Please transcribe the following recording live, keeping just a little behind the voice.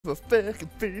The fucking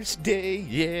first day,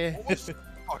 yeah.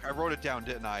 Fuck, I wrote it down,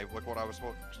 didn't I? Like what I was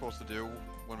supposed to do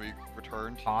when we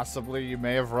returned. Possibly you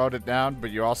may have wrote it down,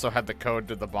 but you also had the code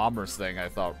to the bombers thing, I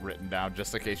thought, written down,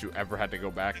 just in case you ever had to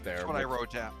go back there. That's what I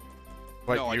wrote down.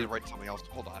 But no, I did write something else.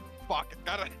 Hold on. Fuck,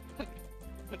 gotta...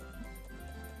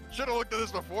 Should have looked at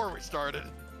this before we started.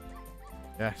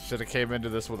 Yeah, should have came into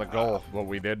this with a goal, but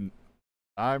we didn't.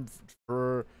 Time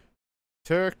for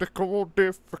technical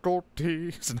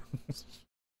difficulties.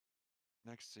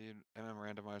 Next scene,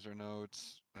 Randomizer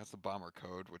notes. That's the bomber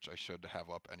code, which I should have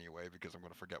up anyway because I'm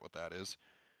gonna forget what that is.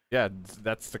 Yeah,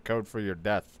 that's the code for your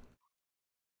death.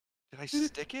 Did I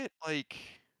stick it? Like,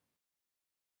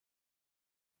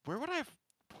 where would I have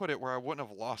put it where I wouldn't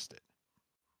have lost it?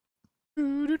 I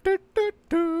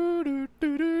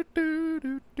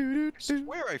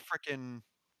swear I frickin'...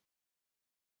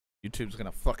 YouTube's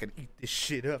gonna fucking eat this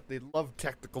shit up. They love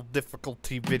technical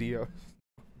difficulty videos.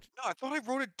 No, I thought I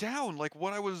wrote it down, like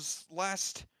what I was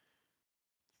last...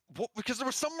 What? Because there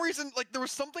was some reason, like there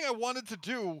was something I wanted to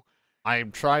do.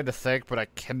 I'm trying to think, but I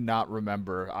cannot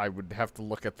remember. I would have to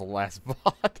look at the last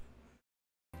VOD.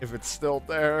 If it's still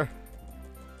there.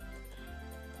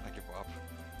 I give up.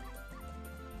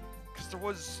 Because there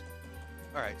was...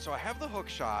 Alright, so I have the hook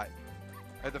shot.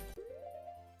 I have the...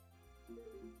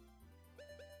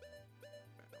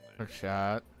 Hook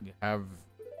shot. You have...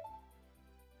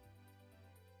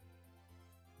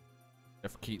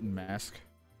 Jeff Keaton mask.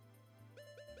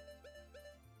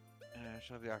 I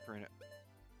should have the ocarina.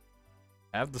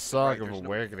 I have the Song Right, of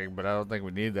Awakening, but I don't think we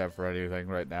need that for anything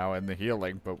right now. And the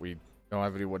healing, but we don't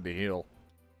have anyone to heal.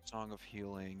 Song of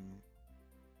Healing.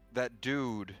 That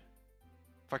dude.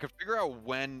 If I could figure out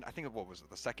when, I think, what was it,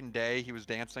 the second day he was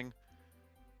dancing?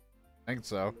 I think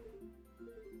so.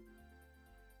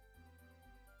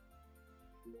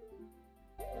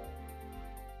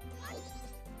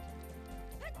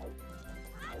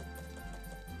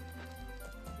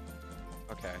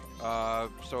 Okay,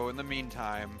 so in the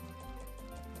meantime...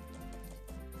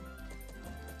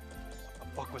 What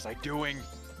the fuck was I doing?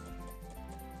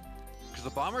 Because the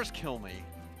bombers kill me.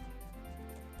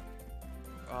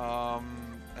 I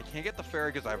can't get the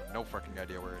fairy because I have no fucking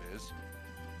idea where it is.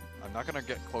 I'm not gonna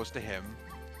get close to him.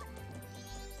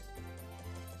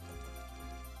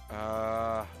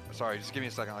 Sorry, just give me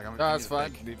a second. Like, I'm No, that's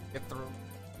fine. Get through.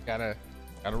 Gotta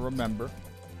remember.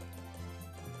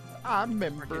 I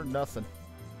remember nothing.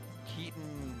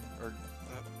 Keaton, or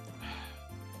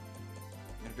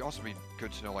it'd also be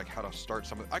good to know like how to start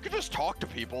some. I could just talk to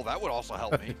people. That would also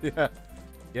help me. Yeah.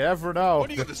 You never know. What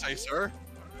are you gonna say, sir?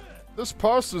 This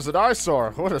post is an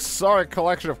eyesore. What a sorry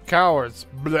collection of cowards.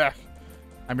 Blech.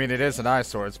 I mean, it is an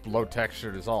eyesore. It's low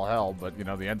textured as all hell, but you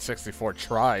know the N64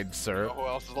 tried, sir. You know who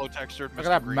else is low textured? Look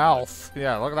at that mouth.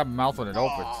 Yeah, look at that mouth when it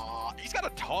opens. He's got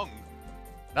a tongue.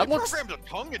 That they looks. programmed a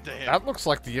tongue into him. That looks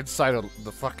like the inside of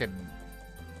the fucking.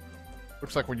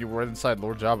 Looks like when you were inside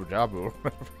Lord Jabu Jabu.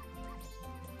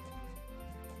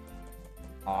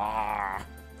 Ah.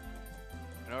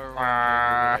 I know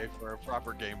everyone's waiting for a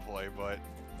proper gameplay, but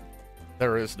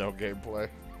there is no gameplay.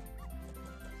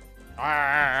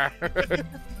 Ah.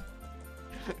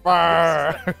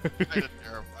 Ah. kind of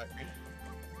terrifying.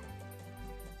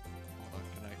 Hold on,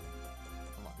 can I?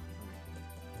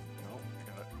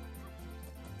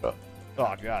 Hold on. No,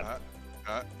 I got it.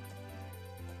 Oh god.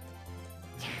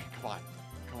 Come on,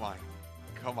 come on,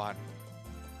 come on.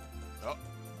 Oh,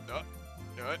 do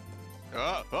it.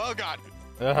 Oh god.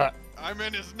 I'm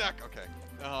in his neck. Okay.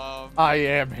 I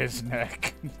am his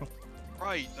neck.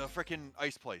 Right, the frickin'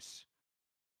 ice place.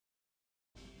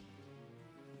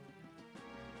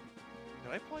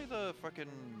 Did I play the frickin'...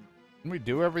 Can we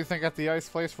do everything at the ice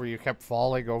place where you kept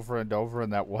falling over and over in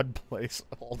that one place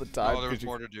all the time? Oh, there's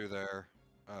more to do there.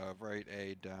 Right,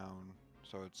 A, down.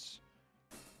 So it's...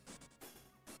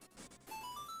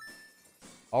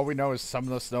 All we know is some of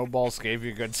the snowballs gave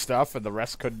you good stuff and the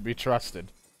rest couldn't be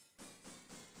trusted.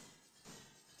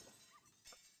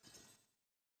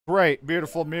 Great,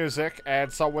 beautiful music,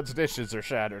 and someone's dishes are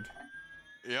shattered.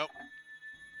 Yep.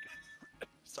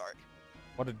 Sorry.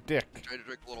 What a dick. I tried to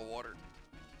drink a little water.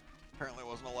 Apparently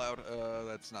wasn't allowed.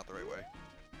 That's not the right way.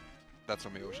 That's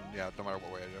from the ocean. Yeah, no matter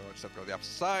what way I do, I just have to go the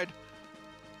opposite side.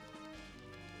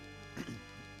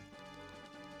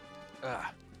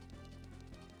 Ah.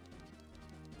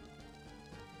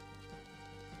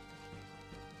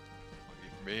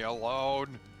 Leave me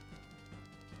alone.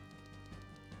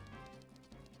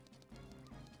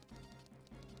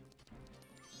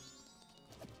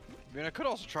 I mean, I could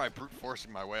also try brute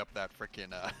forcing my way up that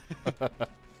frickin',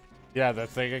 Yeah, the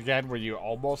thing again where you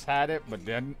almost had it, but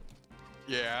didn't.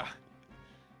 Yeah.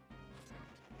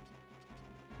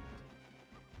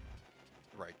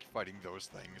 right, fighting those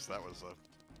things. That was a...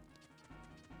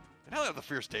 And now I have the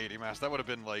Fierce Deity Mask. That would have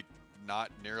been, like,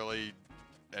 not nearly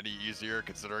any easier,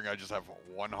 considering I just have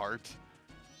 1 heart.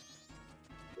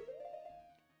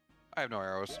 I have no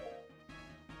arrows.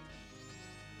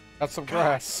 Got some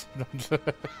grass. I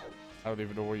don't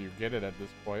even know where you get it at this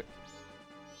point.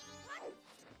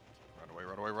 Run away,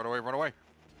 run away, run away, run away.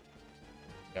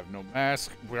 You have no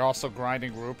mask. We're also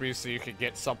grinding rupees so you can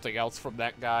get something else from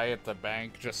that guy at the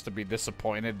bank just to be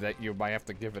disappointed that you might have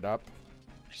to give it up.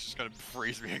 He's just gonna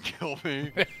freeze me and kill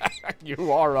me.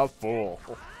 You are a fool.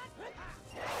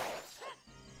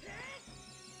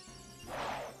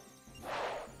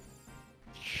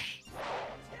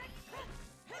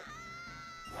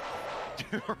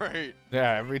 Right.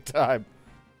 Yeah, every time.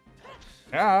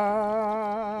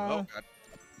 Ah. Oh, God.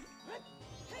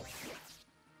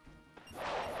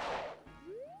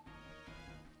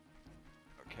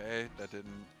 Okay, that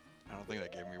didn't... I don't think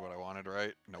that gave me what I wanted,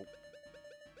 right? Nope.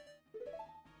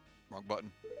 Wrong button.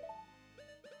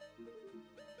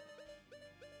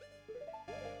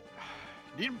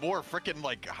 Need more frickin'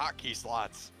 like hotkey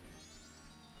slots.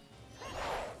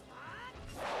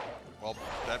 Well,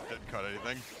 that didn't cut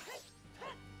anything.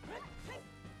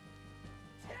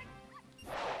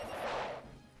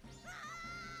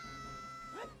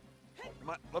 Come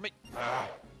on, let me.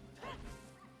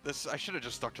 This I should have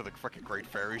just stuck to the frickin' Great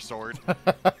Fairy Sword.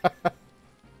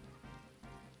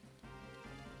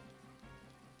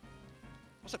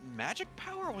 Was it magic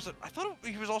power? Or was it? I thought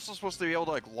he was also supposed to be able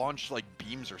to like launch like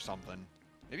beams or something.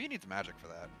 Maybe he needs magic for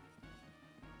that.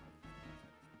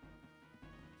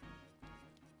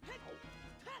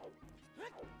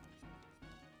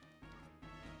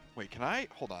 Wait, can I?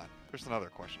 Hold on. There's another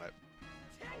question.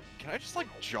 Can I just like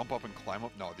jump up and climb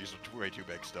up? No, these are way too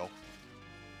big still.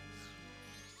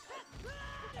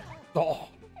 Oh.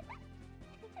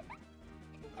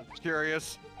 I'm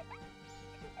curious.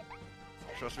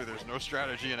 Trust me, there's no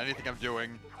strategy in anything I'm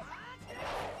doing.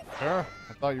 Sure.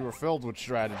 I thought you were filled with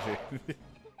strategy. Yeah,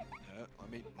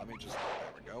 let me just.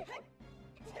 There we go.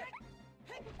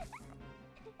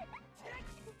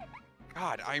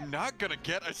 God, I'm not gonna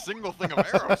get a single thing of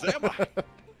arrows, am I?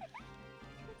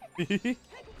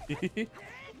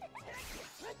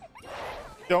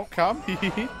 Don't come.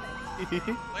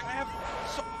 Like I have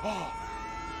so. Oh.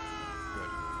 Good.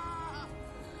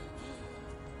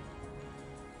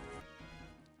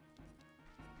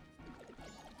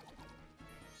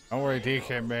 Don't worry,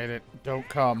 DK made it. Don't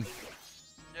come.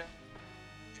 Yeah.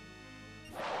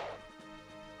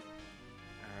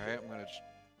 Alright, I'm gonna.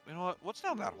 You know what? What's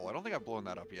down that hole? I don't think I've blown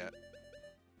that up yet.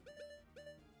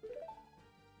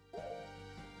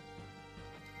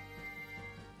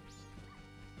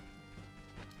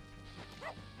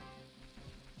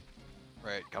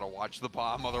 Right, gotta watch the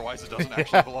bomb, otherwise it doesn't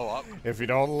actually blow up. If you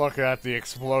don't look at the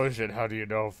explosion, how do you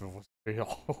know if it was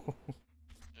real?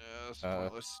 Yeah,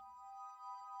 spoilers.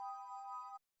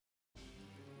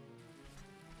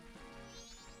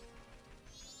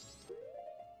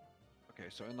 Okay,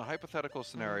 so in the hypothetical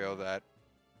scenario that...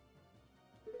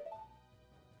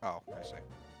 Oh, I see.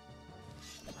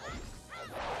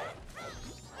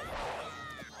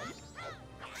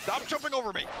 Stop jumping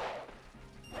over me!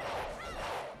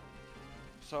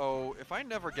 So, if I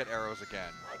never get arrows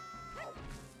again...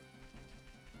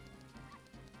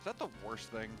 Is that the worst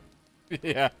thing?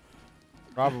 Yeah,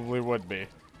 probably would be.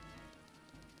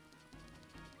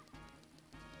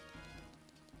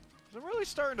 I'm really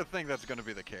starting to think that's going to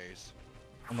be the case.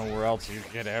 I don't know where else you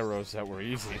could get arrows that were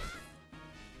easy.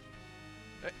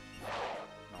 Hey.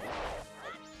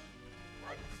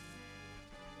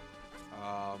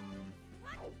 No.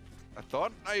 I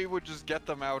thought I would just get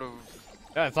them out of...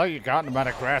 Yeah, I thought you got them out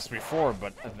of grass before,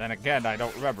 but then again, I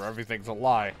don't remember. Everything's a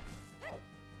lie.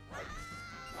 I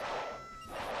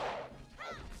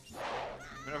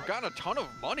mean, I've gotten a ton of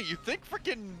money. You'd think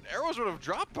freaking arrows would have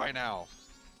dropped by now.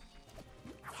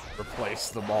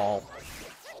 Replace them all.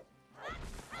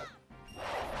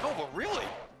 No, but really?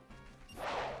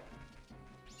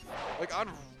 Like, on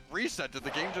reset, did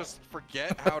the game just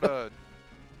forget how to...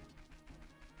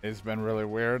 It's been really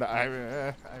weird.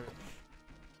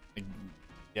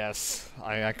 Yes,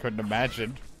 I couldn't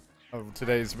imagine. Oh,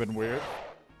 today's been weird.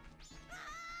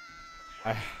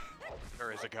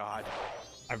 There is a god.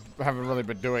 I haven't really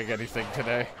been doing anything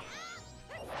today.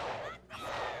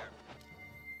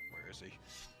 Where is he?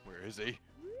 Where is he?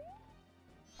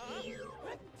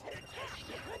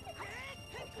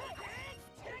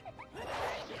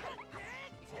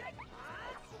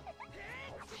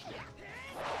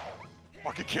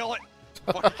 Fucking kill it!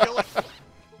 Fucking kill it!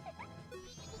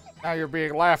 Now you're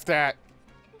being laughed at.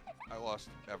 I lost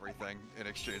everything in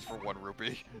exchange for 1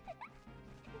 rupee.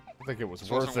 I think it was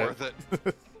Wasn't worth it.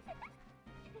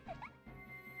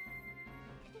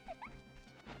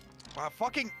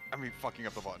 Fucking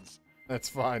up the buttons. That's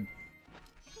fine.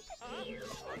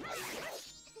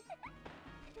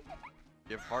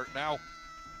 Give heart now.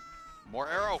 More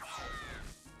arrow.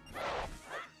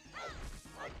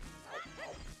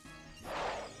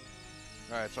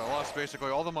 Alright, so I lost basically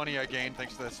all the money I gained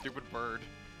thanks to that stupid bird.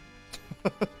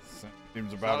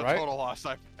 Seems It's about not right. a total loss.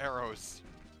 I have arrows.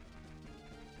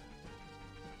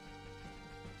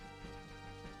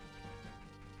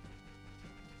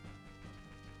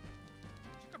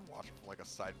 You can watch for like a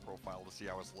side profile to see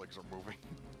how his legs are moving.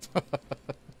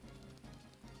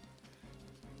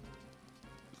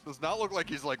 Does not look like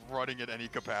he's like running at any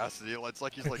capacity. It's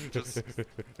like he's like just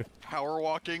power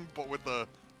walking, but with a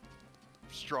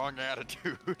strong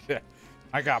attitude. Yeah.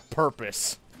 I got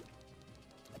purpose.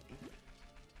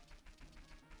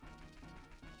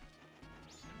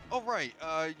 Oh right,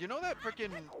 you know that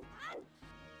frickin'...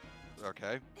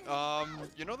 Okay.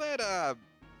 You know that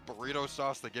burrito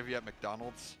sauce they give you at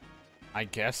McDonald's? I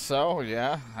guess so.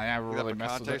 Yeah. I never Like really that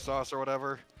messed with picante it. sauce or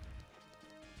whatever.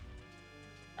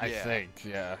 I Yeah. think.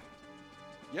 Yeah.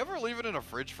 You ever leave it in a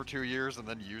fridge for 2 years and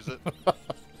then use it? I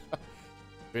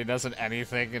mean, doesn't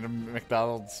anything in a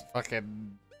McDonald's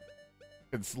fucking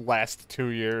it's last 2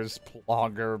 years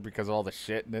longer because of all the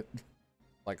shit in it?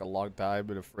 Like a long time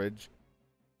in a fridge.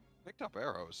 Picked up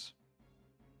arrows.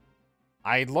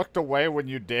 I looked away when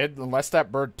you did, unless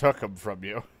that bird took them from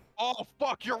you. Oh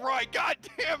fuck, you're right. God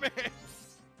damn it.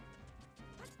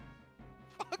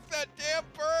 Fuck that damn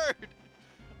bird.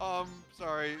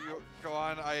 Sorry. Go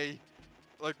on.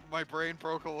 My brain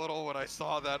broke a little when I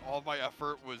saw that all my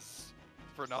effort was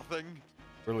for nothing.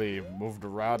 Really moved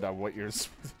around on what you're...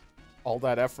 all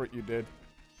that effort you did.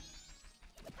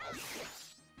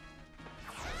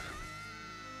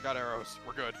 Got arrows.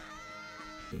 We're good.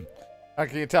 How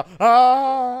can you tell?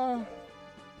 Ah!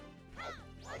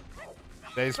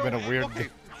 Today's been a weird... Okay.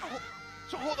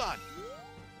 So hold on.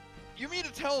 You mean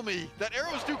to tell me that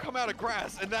arrows do come out of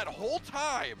grass, and that whole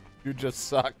time... You just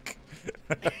suck.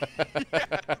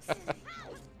 Yes.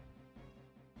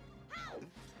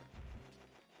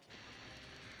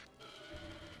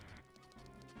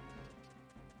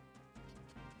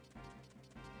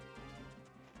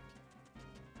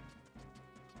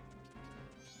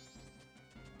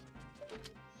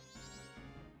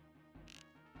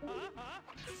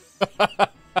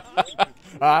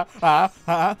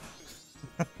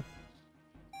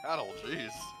 Battle,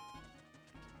 jeez.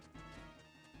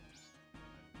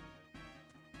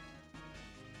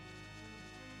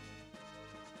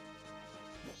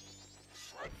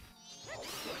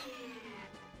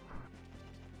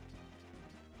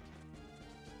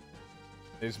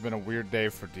 It's been a weird day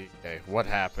for DK. What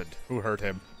happened? Who hurt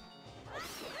him?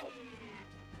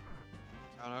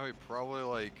 I don't know, he probably,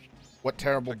 like... What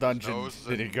terrible Checked his dungeon nose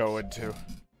did he and- go into?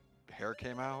 hair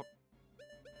came out.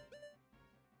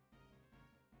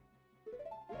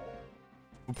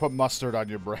 Who put mustard on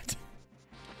your bread?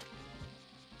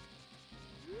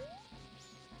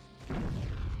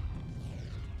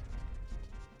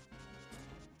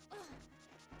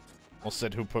 Almost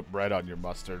said who put bread on your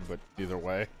mustard, but either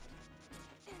way.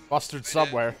 Mustard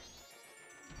somewhere.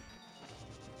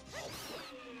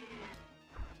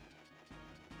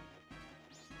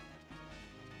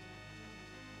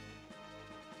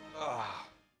 Ugh.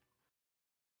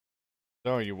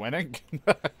 So, are you winning?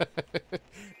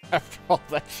 After all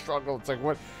that struggle, it's like,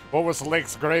 what was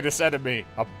Link's greatest enemy?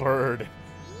 A bird.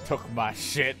 Took my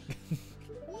shit. Is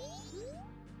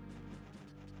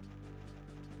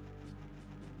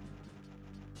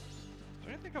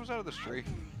there anything comes out of this tree?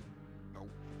 Nope.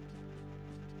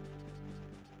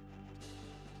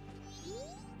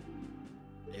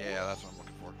 Yeah, that's what I'm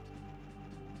looking for.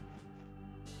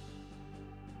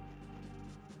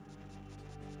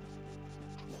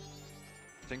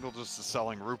 Tingle just is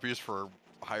selling rupees for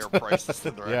higher prices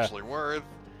than they're Yeah. actually worth.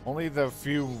 Only the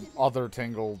few other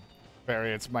Tingle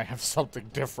variants might have something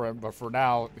different, but for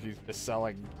now, he's just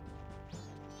selling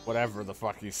whatever the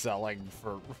fuck he's selling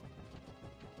for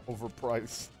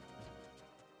overpriced.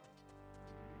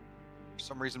 For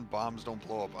some reason, bombs don't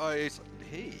blow up ice.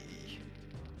 Hey,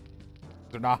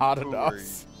 They're not hot who enough. are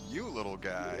you, little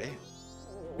guy?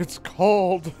 It's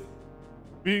cold.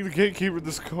 Being the gatekeeper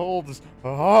this cold is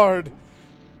hard.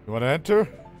 You want to enter?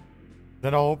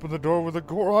 Then I'll open the door with a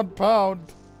Goron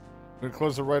pound. I'm gonna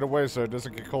close it right away so it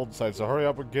doesn't get cold inside, so hurry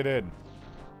up and get in.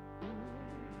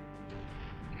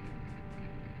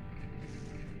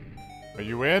 Are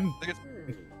you in? I think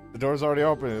The door's already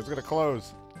open. It's gonna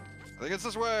close. it's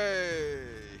this way.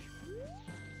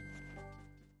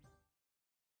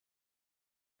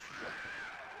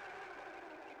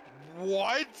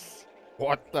 What?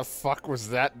 What the fuck was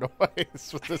that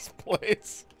noise with this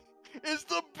place? Is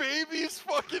the baby's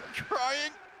fucking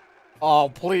crying? Oh,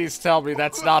 please tell me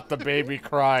that's not the baby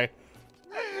cry.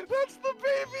 That's the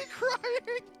baby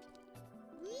crying!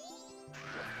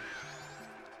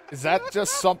 Is that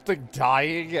just something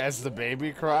dying as the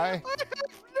baby cry? I have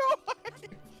no idea!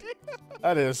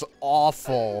 That is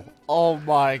awful. Oh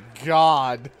my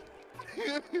god.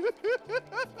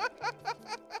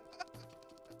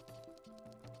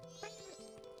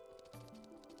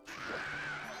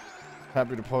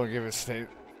 Happy to pull and give a state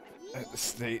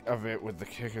of it with the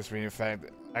kickers being fact.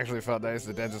 Actually felt nice.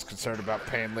 The dentist concerned about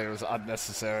pain later was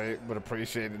unnecessary, but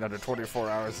appreciated under 24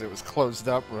 hours it was closed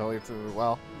up really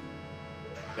well.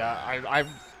 Yeah, I'm.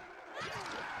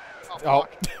 Oh.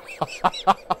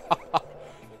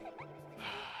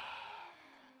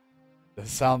 Does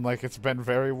sound like it's been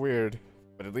very weird,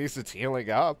 but at least it's healing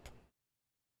up.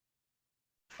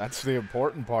 That's the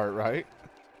important part, right?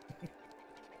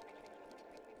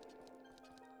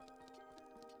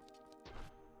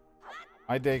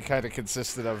 My day kind of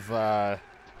consisted of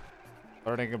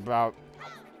learning about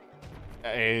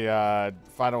a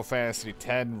Final Fantasy X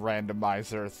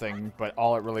randomizer thing, but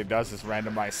all it really does is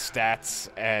randomize stats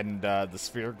and the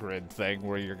sphere grid thing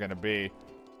where you're gonna be.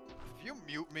 If you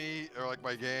mute me or like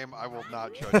my game, I will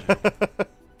not judge you.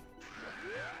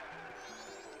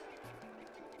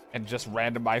 And just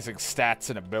randomizing stats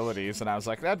and abilities, and I was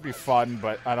like, that'd be fun,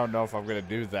 but I don't know if I'm gonna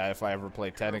do that if I ever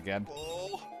play 10 again.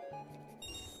 Oh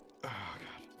god,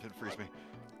 didn't freeze me.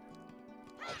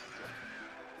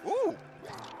 Ooh!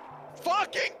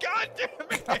 Fucking goddamn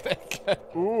it!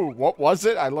 Ooh, what was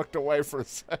it? I looked away for a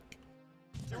sec.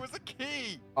 It was a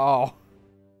key! Oh.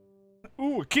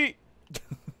 Ooh, a key! I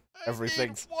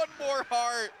Everything's... need one more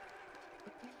heart!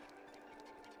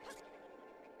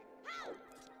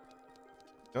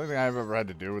 The only thing I've ever had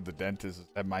to do with the dentist is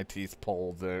have my teeth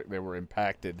pulled. They were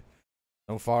impacted.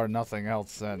 So far, nothing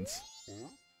else since.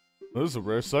 This is a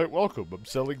rare sight. Welcome. I'm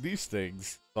selling these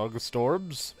things. Song of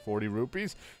Storms, 40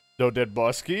 rupees. No dead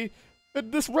boss key.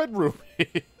 And this red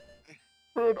rupee.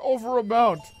 For an over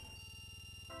amount.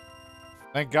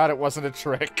 Thank God it wasn't a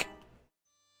trick.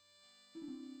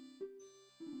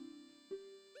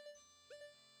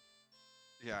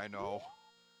 Yeah, I know.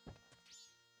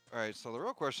 Alright, so the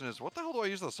real question is, what the hell do I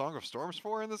use the Song of Storms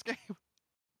for in this game?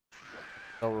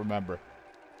 Don't remember.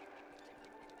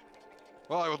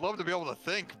 Well, I would love to be able to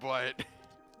think, but...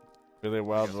 Really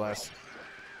well, the last...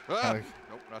 Ah!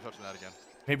 Nope, not touching that again.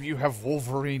 Maybe you have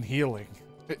Wolverine healing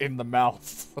in the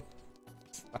mouth.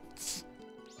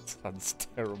 Sounds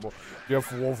terrible. You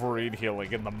have Wolverine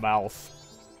healing in the mouth.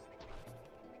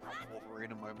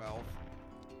 Wolverine in my mouth.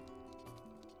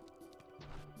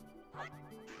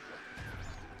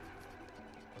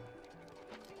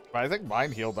 But I think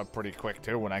mine healed up pretty quick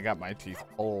too when I got my teeth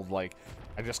pulled. Like,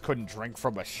 I just couldn't drink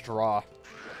from a straw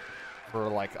for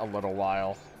like a little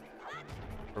while.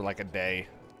 For like a day.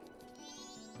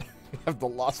 You have the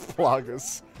Las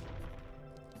Plagas.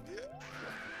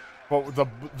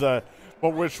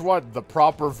 But which one? The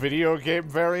proper video game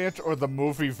variant or the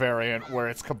movie variant where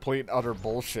it's complete and utter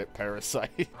bullshit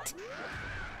Parasite?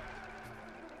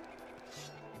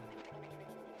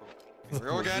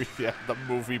 Real again? Yeah, the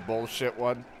movie bullshit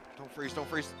one. Don't freeze, don't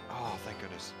freeze. Oh, thank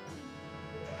goodness.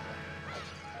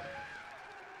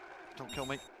 Don't kill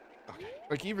me. Okay.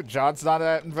 Like, even John's not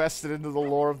that invested into the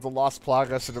lore of the Lost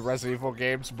Plagas and the Resident Evil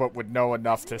games, but would know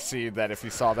enough to see that if he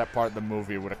saw that part in the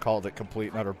movie, would have called it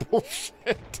complete and utter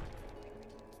bullshit.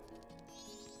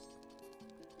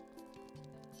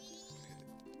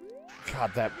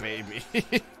 God, that baby.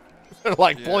 They're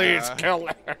like, Yeah. please kill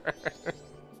her.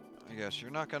 I guess you're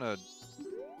not gonna...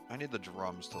 I need the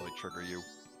drums to, like, trigger you.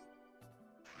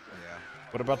 Yeah.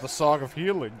 What about the Song of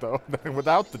Healing, though?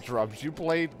 Without the drums, you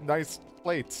played nice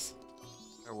plates.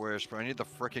 I wish, but I need the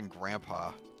frickin'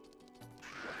 grandpa.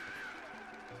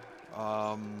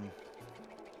 I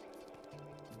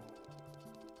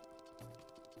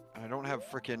don't have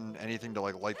frickin' anything to,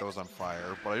 like, light those on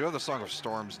fire, but I do have the Song of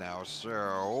Storms now,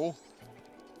 so...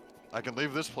 I can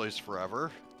leave this place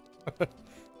forever.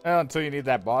 Well, until you need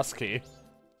that boss key.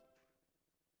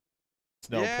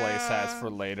 No Yeah. place has for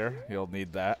later. You'll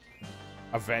need that.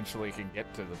 Eventually you can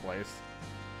get to the place.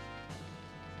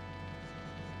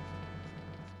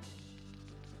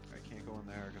 I can't go in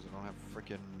there because I don't have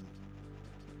frickin'...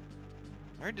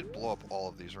 I already did blow up all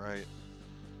of these, right?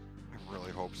 I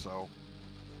really hope so.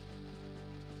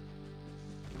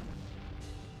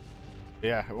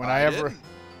 Yeah, when I I ever... didn't.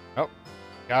 Oh,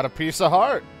 got a piece of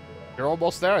heart. You're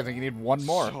almost there. I think you need one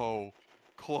more. So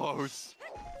close.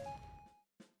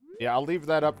 Yeah, I'll leave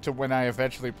that up to when I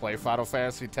eventually play Final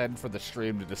Fantasy X for the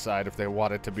stream to decide if they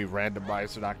want it to be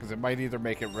randomized or not, because it might either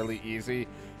make it really easy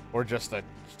or just a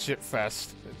shit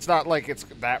fest. It's not like it's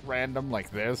that random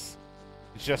like this.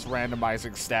 It's just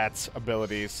randomizing stats,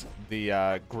 abilities,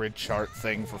 the grid chart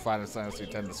thing for Final Fantasy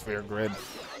X, the sphere grid.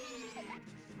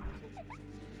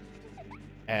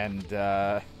 And,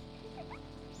 yeah,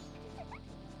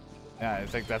 I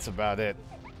think that's about it.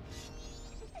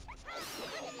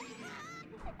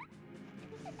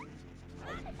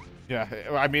 Yeah,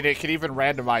 I mean, it can even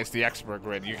randomize the expert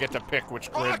grid. You get to pick which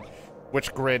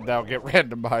grid now get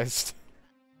randomized.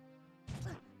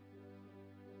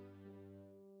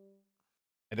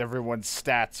 And everyone's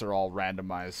stats are all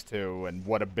randomized too, and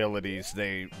what abilities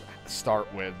they start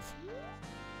with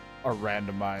are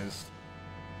randomized.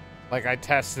 Like, I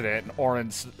tested it, and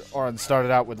Orin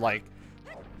started out with, like,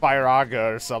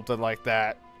 Firaga or something like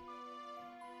that.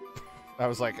 I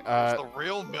was like, It's the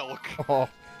real milk. Oh,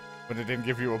 but it didn't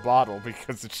give you a bottle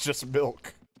because it's just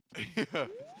milk.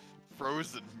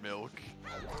 Frozen milk.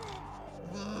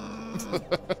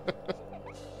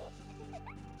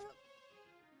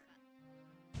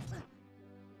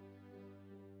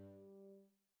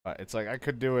 It's like, I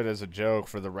could do it as a joke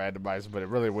for the randomizer, but it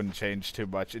really wouldn't change too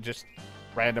much. It just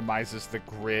randomizes the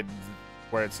grid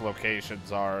where its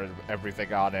locations are and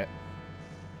everything on it.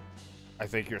 I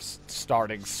think your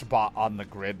starting spot on the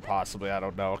grid, possibly. I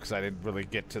don't know, because I didn't really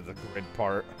get to the grid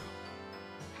part.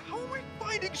 How are we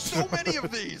finding so many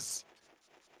of these?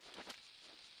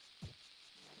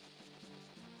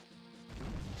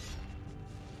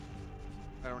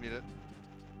 I don't need it.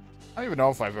 I don't even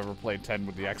know if I've ever played 10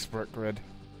 with the expert grid.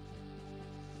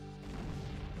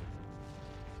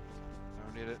 I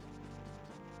don't need it.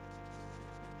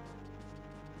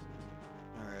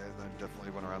 Alright, then definitely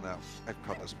went around that. I've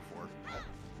caught this before.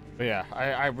 But yeah,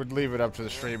 I would leave it up to the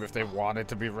stream if they want it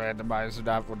to be randomized or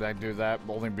not when I do that,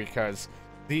 only because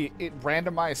the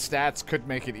randomized stats could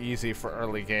make it easy for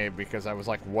early game, because I was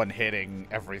like one-hitting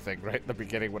everything right in the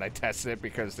beginning when I tested it,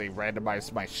 because they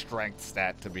randomized my strength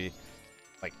stat to be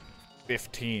like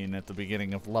 15 at the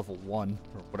beginning of level 1,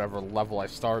 or whatever level I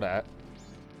start at.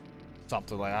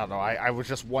 Something like, I don't know, I was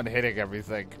just one-hitting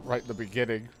everything right in the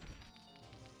beginning.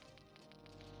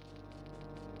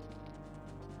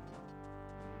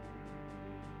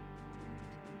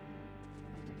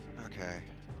 Okay.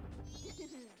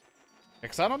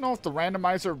 Because I don't know if the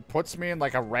randomizer puts me in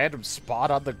like a random spot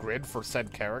on the grid for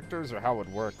said characters or how it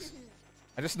works.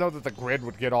 I just know that the grid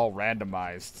would get all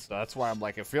randomized, so that's why I'm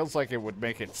like, it feels like it would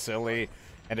make it silly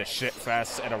and a shit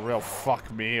fest and a real fuck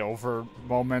me over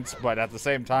moments, but at the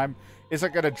same time,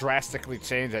 isn't going to drastically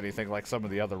change anything like some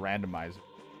of the other randomizers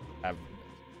have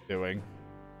been doing.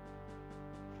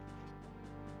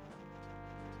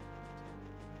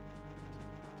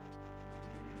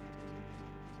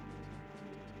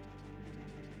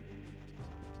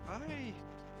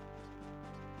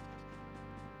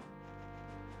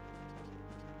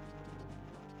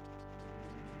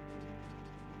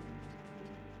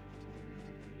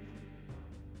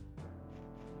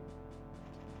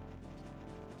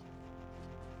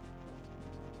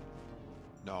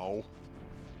 No.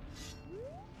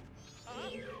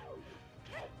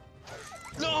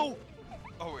 No!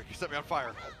 Oh, wait, you set me on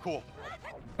fire. Cool.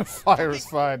 Fire is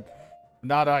fine.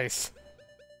 Not ice.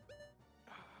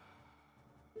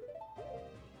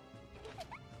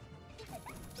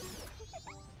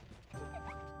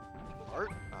 Art?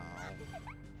 Oh.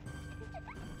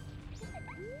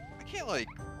 I can't, like,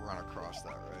 run across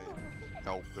that, right?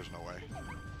 No, there's no way.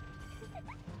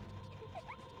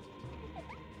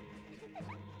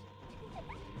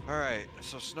 Alright,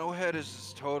 so Snowhead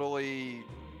is totally...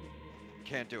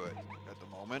 can't do it at the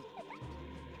moment.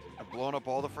 I've blown up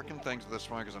all the frickin' things with this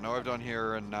one, because I know I've done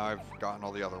here, and now I've gotten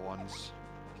all the other ones.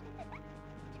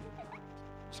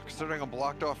 So considering I'm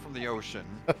blocked off from the ocean,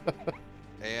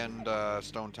 and the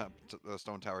Stone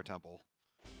Tower Temple.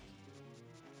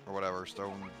 Or whatever,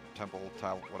 Stone Temple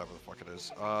Tower, whatever the fuck it is.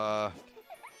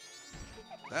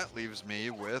 That leaves me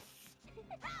with...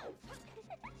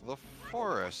 the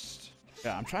forest.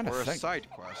 Yeah, I'm trying to think. Or a side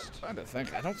quest. I'm trying to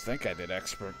think. I don't think I did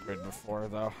expert grid before,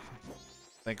 though.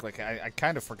 I think, like, I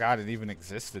kind of forgot it even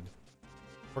existed.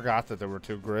 Forgot that there were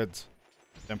two grids.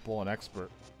 Simple and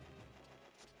expert.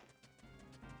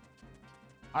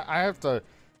 I'd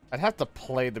have to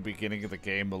play the beginning of the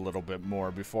game a little bit more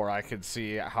before I could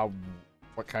see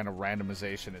what kind of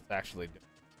randomization it's actually doing.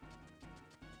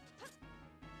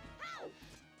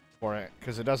 For it,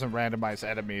 because it doesn't randomize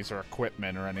enemies or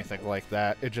equipment or anything like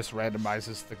that. It just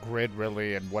randomizes the grid,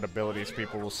 really, and what abilities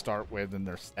people will start with and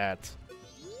their stats.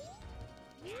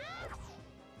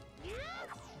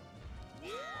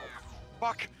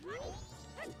 Fuck!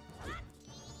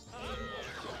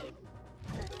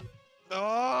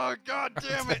 Oh, god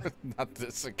damn it! Not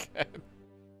this again.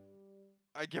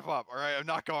 I give up, alright? I'm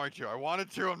not going to. I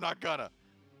wanted to, I'm not gonna.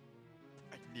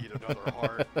 I need another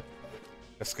heart.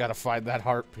 Just gotta find that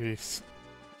heart piece.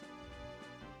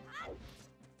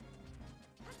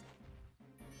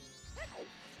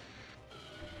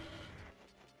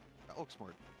 That looks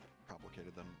more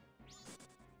complicated than...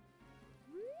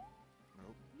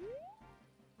 Nope.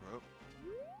 Nope.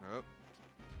 Nope.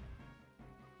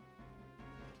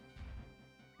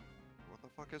 What the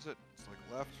fuck is it? It's like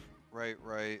left, right,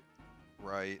 right,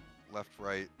 right, left,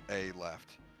 right, A,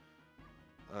 left.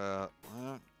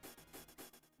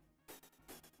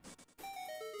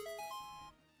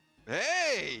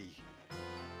 Hey!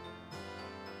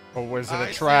 Oh, was it I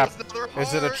a trap? see another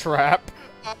Is it a heart. trap?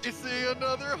 I see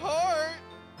another heart!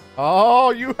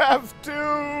 Oh, you have two!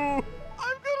 I'm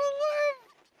gonna live!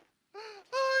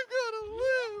 I'm gonna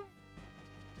live!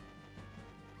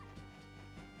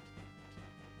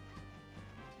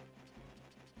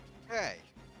 Hey.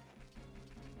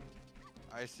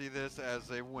 I see this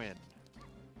as a win.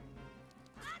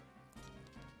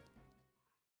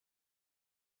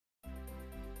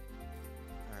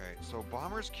 Alright, so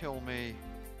bombers kill me.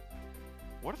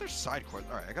 What are their side quests?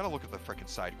 Alright, I gotta look at the frickin'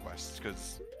 side quests,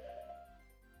 because...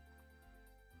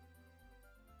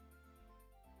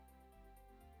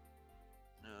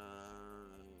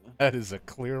 That is a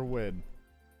clear win.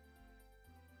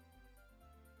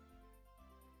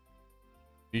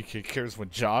 BK cares when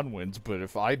John wins, but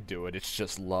if I do it, it's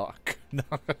just luck.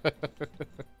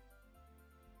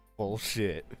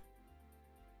 Bullshit.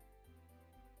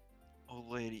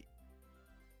 Old lady.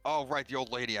 Oh, right, the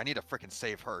old lady. I need to frickin'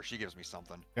 save her. She gives me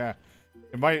something. Yeah.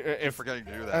 It might, I'm if forgetting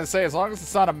to do that. I say, as long as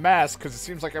it's not a mask, because it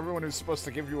seems like everyone who's supposed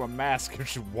to give you a mask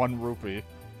gives you 1 rupee.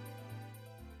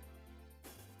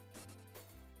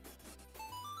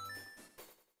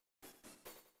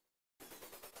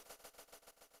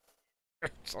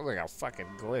 Sounds like a fucking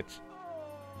glitch.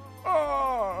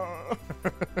 Oh!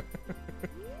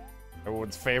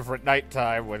 Everyone's favorite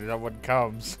nighttime when no one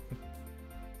comes.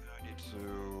 I need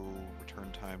to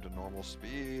return time to normal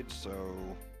speed, so...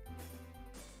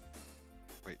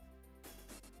 Wait.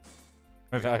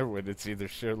 When I win, it's either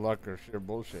sheer luck or sheer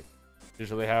bullshit.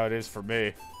 Usually how it is for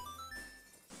me.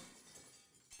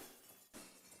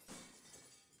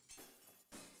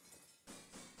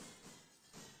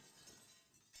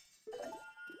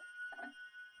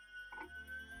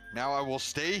 Now I will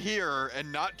stay here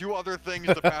and not do other things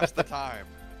to pass the time.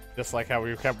 Just like how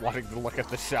we kept wanting to look at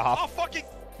the shop. Oh, fucking...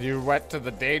 You went to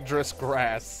the dangerous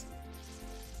grass.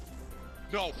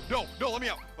 No, no, no, let me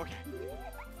out. Okay.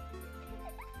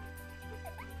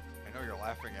 I know you're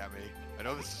laughing at me. I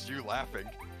know this is you laughing.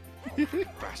 Oh,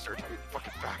 bastard.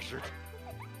 Fucking bastard.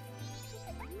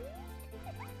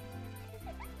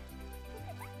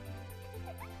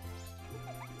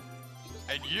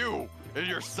 And you, and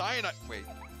your cyanide. Wait.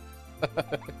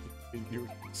 You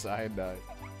cyanide.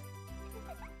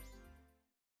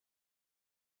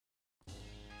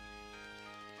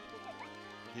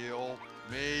 Heal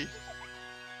me.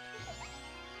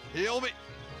 Heal me.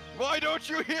 Why don't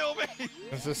you heal me?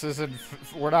 This isn't.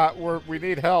 We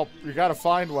need help. You gotta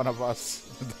find one of us.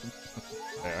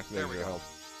 There we go.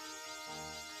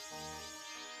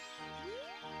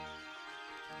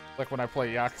 Like when I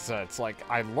play Yakuza, it's like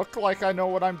I look like I know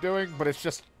what I'm doing, but it's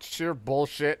just sheer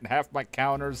bullshit, and half my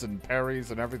counters and parries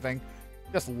and everything,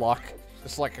 just luck.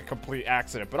 Just like a complete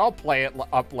accident. But I'll play it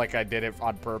up like I did it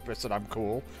on purpose, and I'm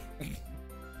cool.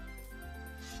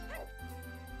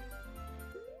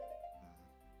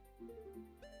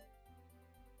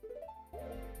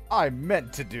 I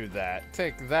meant to do that.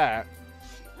 Take that.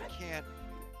 I can't.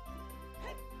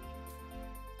 Like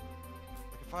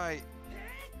if I...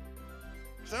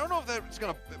 Because I don't know if that's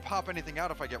going to pop anything out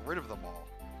if I get rid of them all.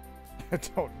 I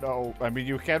don't know. I mean,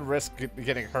 you can risk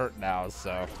getting hurt now,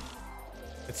 so...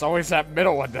 It's always that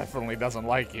middle one definitely doesn't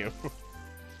like you.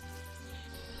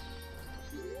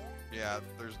 Yeah,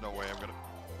 there's no way I'm going to...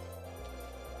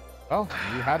 Well,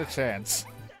 you had a chance.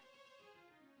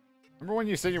 Remember when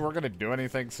you said you weren't going to do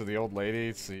anything to the old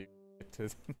lady? So you get to...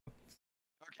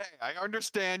 Okay, I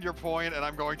understand your point, and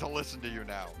I'm going to listen to you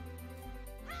now.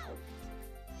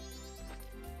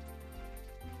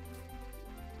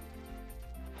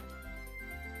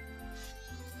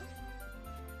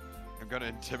 I'm gonna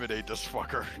intimidate this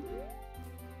fucker.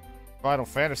 Final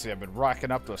Fantasy, I've been racking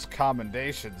up those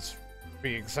commendations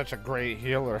being such a great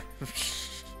healer.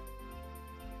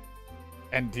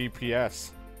 And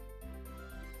DPS.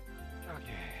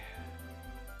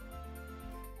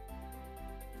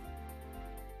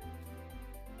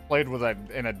 played with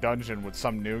in a dungeon with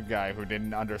some new guy who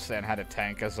didn't understand how to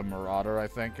tank as a marauder. I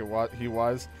think he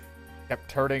was kept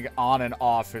turning on and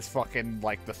off his fucking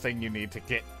like the thing you need to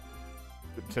get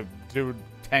to do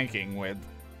tanking with.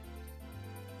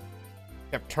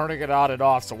 Kept turning it on and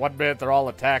off, so one minute they're all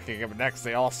attacking him, and next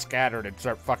they all scattered and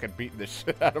start fucking beating the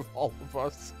shit out of all of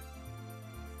us.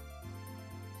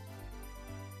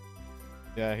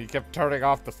 Yeah, he kept turning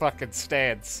off the fucking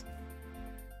stance.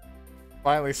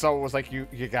 Finally, someone was like, you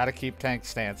gotta keep tank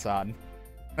stance on.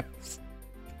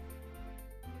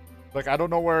 Like, I don't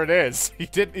know where it is. He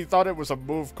thought it was a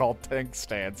move called tank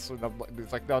stance. And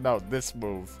he's like, no, this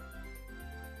move.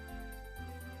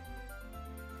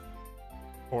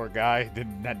 Poor guy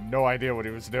had no idea what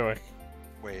he was doing.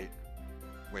 Wait.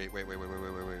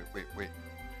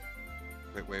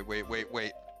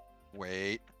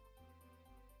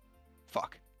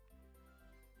 Fuck.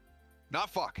 Not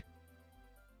fuck.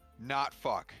 Not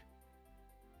fuck.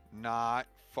 Not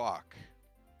fuck.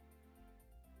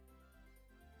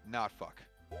 Not fuck.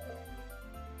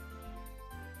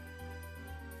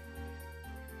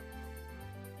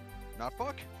 Not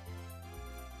fuck?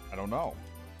 I don't know.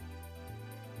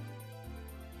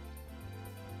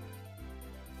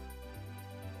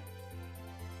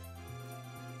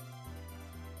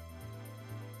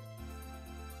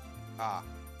 Ah.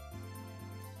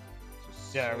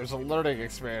 Yeah, it was a learning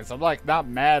experience. I'm like not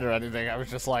mad or anything. I was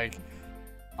just like,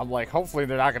 I'm like, hopefully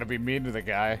they're not gonna be mean to the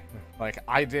guy. Like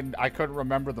I couldn't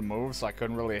remember the moves, so I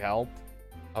couldn't really help.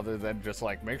 Other than just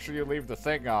like, make sure you leave the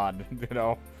thing on, you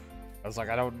know. I was like,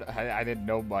 I didn't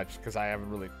know much because I haven't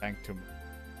really tanked too much.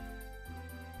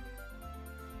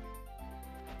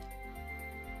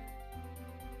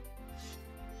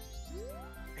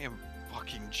 I am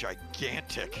fucking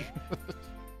gigantic.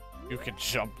 You can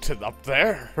jump to up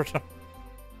there.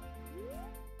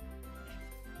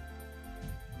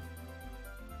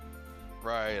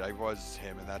 Right, I was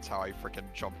him, and that's how I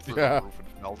freaking jumped through the roof and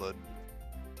fell to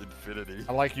infinity.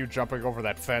 I like you jumping over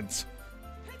that fence.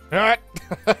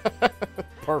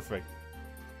 Perfect.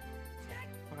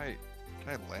 Can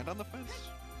I land on the fence?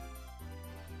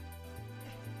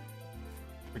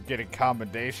 For getting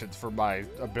commendations for my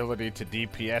ability to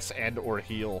DPS and or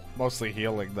heal. Mostly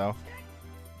healing, though.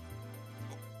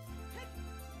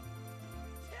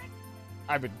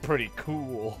 I've been pretty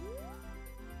cool.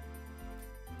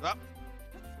 Ah.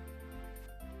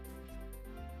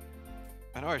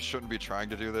 I know I shouldn't be trying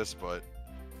to do this, but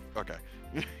okay.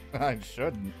 I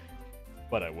shouldn't,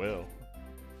 but I will.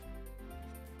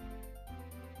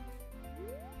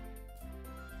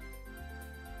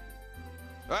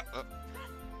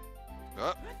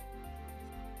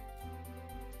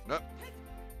 No.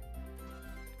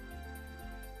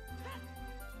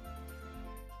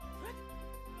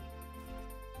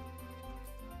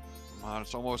 Come on,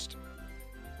 it's almost.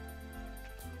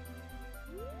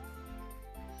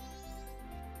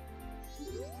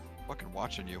 Fucking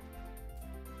watching you.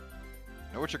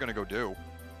 Know what you're gonna go do.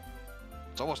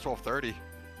 It's almost 12:30.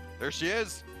 There she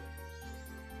is.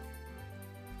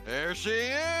 There she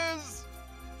is.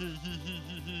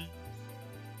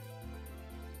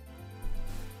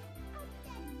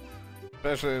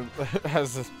 Especially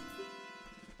as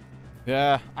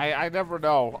yeah, I never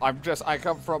know. I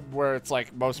come from where it's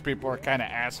like most people are kind of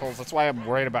assholes. That's why I'm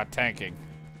worried about tanking.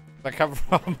 I come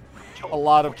from a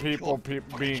lot of people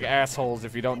being assholes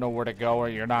if you don't know where to go or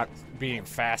you're not being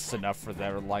fast enough for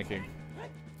their liking.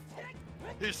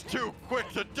 He's too quick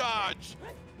to dodge!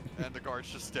 And the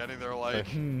guard's just standing there like,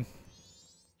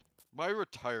 my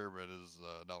retirement is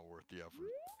not worth the effort.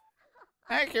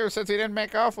 Thank you. Since he didn't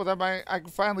make off with him, I can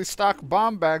finally stock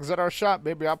bomb bags at our shop.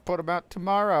 Maybe I'll put them out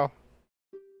tomorrow.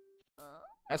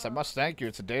 Yes, I must thank you.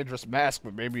 It's a dangerous mask,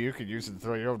 but maybe you could use it to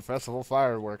throw your own festival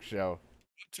fireworks show.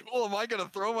 What tool am I gonna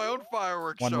throw my own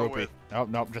fireworks One show rupee. with?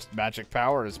 Nope, just magic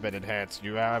power has been enhanced.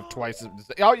 You have twice as...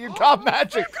 Oh, you got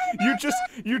magic!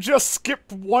 You just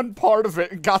skipped one part of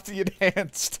it and got the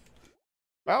enhanced.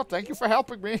 Well, thank you for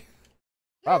helping me.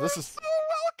 Wow, this is... So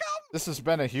welcome! This has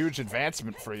been a huge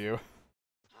advancement for you.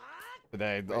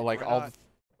 Today, like all...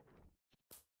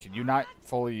 Can you not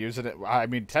fully use it? I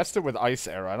mean, test it with ice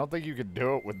arrow. I don't think you can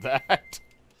do it with that. I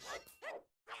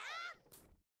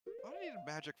don't need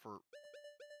magic for...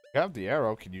 You have the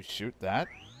arrow. Can you shoot that?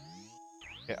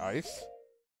 Hit ice?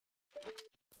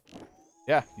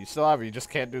 Yeah, you still have it. You just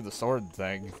can't do the sword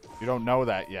thing. You don't know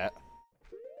that yet.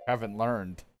 Haven't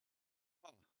learned.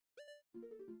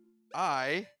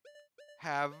 I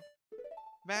have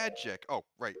magic. Oh,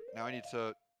 right. Now I need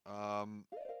to,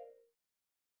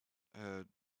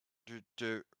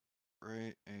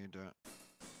 right, and,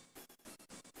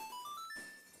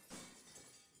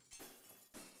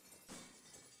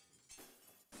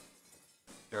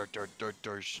 Dirt.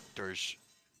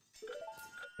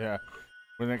 Yeah.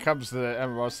 When it comes to the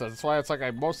MMO stuff, that's why it's like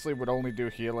I mostly would only do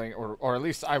healing, or at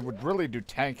least I would really do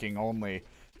tanking only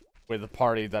with a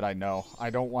party that I know.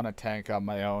 I don't want to tank on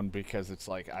my own because it's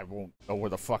like I won't know where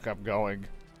the fuck I'm going.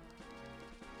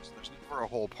 There's never a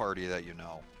whole party that you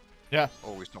know. Yeah.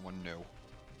 Always someone new.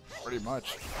 Pretty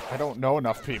much. I don't know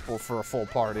enough people for a full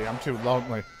party. I'm too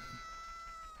lonely.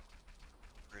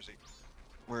 Where is he?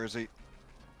 Where is he?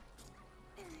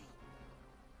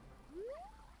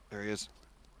 There he is.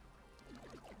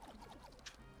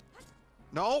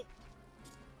 No!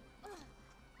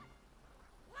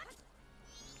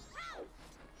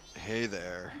 Hey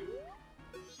there.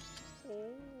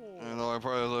 I know I'm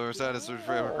probably sad. It's a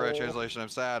great translation. I'm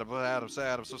sad. I'm sad. I'm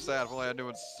sad. I'm so sad. If only I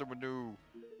knew someone new.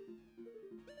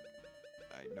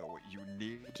 I know what you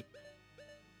need.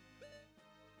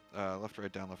 Left,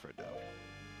 right, down, left, right, down.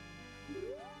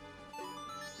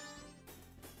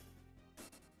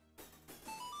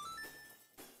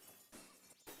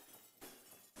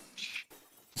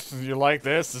 You like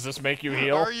this? Does this make you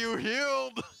heal? Are you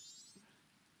healed?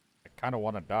 I kind of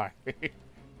want to die.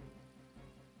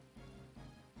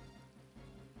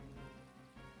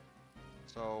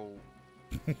 So...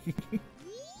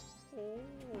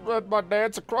 Led my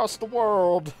dance across the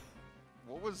world.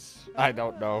 What was... I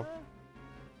don't know.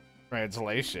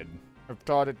 Translation. I've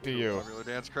taught it to you. Popular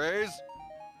dance craze?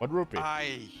 1 rupee.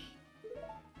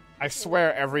 I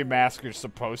swear every mask you're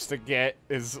supposed to get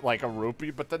is like a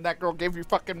rupee, but then that girl gave you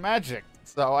fucking magic.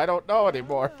 So I don't know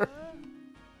anymore.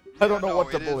 I don't know what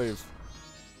to believe.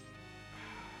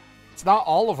 It's not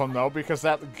all of them, though, because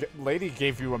that lady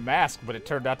gave you a mask, but it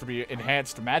turned out to be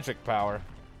enhanced magic power.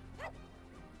 Yeah.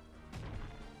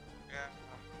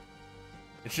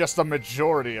 It's just the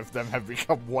majority of them have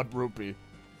become 1 rupee.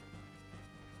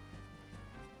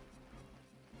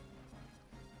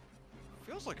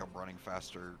 Feels like I'm running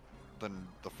faster than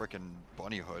the frickin'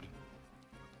 bunny hood.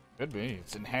 Could be.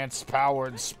 It's enhanced power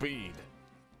and speed.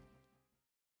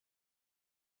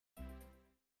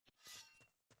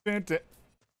 Okay,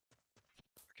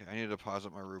 I need to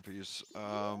deposit my rupees.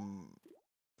 No,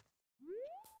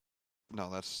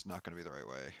 that's not going to be the right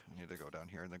way. I need to go down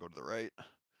here and then go to the right.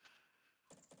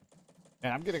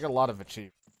 And I'm getting a lot of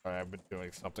achievements. I've been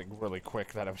doing something really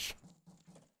quick that I'm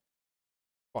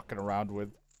fucking around with.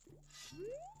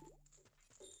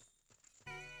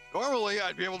 Normally,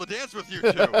 I'd be able to dance with you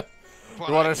two.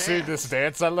 You want to see this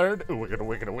dance I learned? Ooh, wiggle,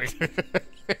 wiggle, wiggle.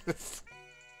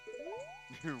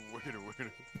 Wait.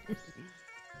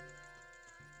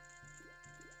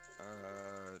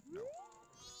 No.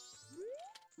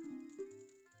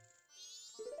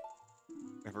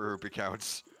 Every rupee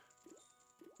counts.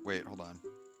 Wait, hold on.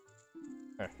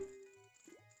 There.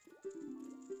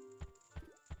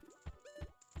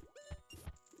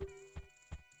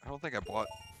 I don't think I bought...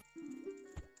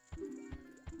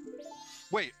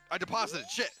 Wait, I deposited.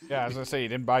 Shit. Yeah, I was gonna say, you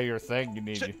didn't buy your thing. You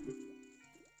need... Shit.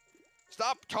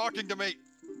 Stop talking to me.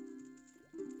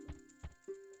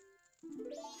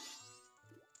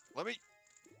 Let me...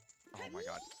 Oh my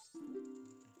god.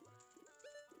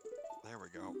 There we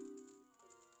go.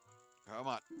 Come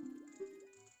on.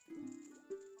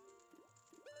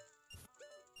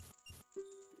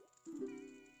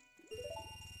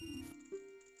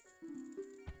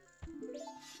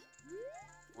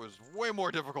 Was way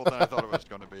more difficult than I thought it was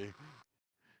going to be.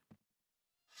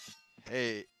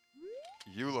 Hey,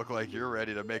 you look like you're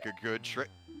ready to make a good trick.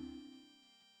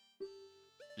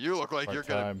 You look like you're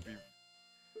going to be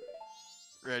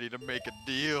ready to make a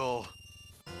deal.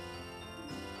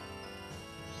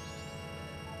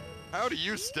 How do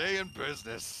you stay in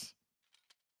business?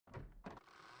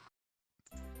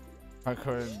 I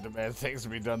couldn't demand things to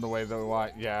be done the way they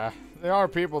want. Yeah, there are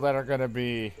people that are gonna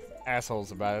be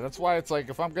assholes about it. That's why it's like,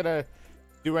 if I'm gonna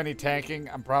do any tanking,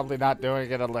 I'm probably not doing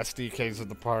it unless DK's in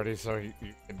the party, so you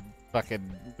can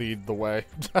fucking lead the way.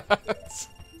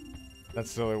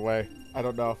 That's the only way. I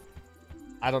don't know.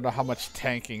 I don't know how much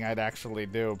tanking I'd actually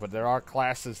do, but there are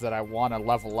classes that I want to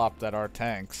level up that are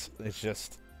tanks. It's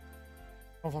just,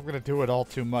 I don't know if I'm gonna do it all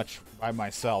too much by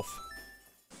myself.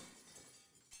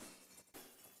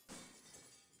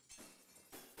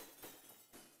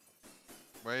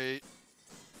 Wait.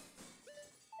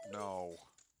 No.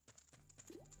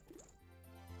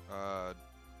 Fuck.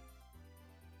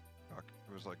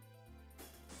 It was like...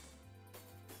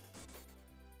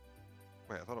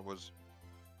 Wait, I thought it was...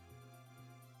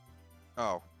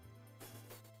 Oh.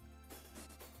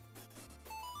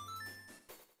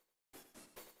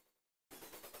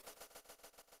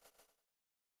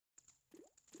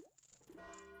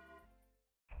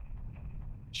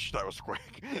 That was quick.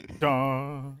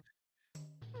 Dun.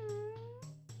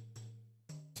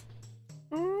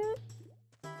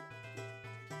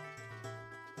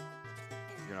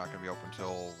 gonna be open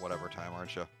till whatever time,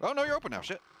 aren't you? Oh no, you're open now.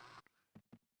 Shit.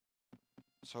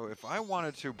 So if I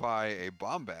wanted to buy a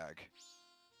bomb bag,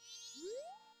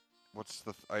 what's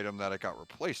the item that it got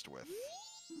replaced with?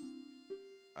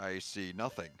 I see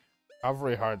nothing.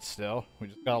 Recovery heart still. We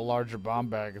just got a larger bomb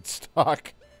bag in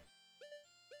stock.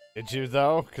 Did you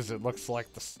though? Because it looks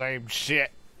like the same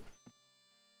shit.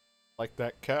 Like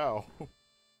that cow.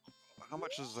 How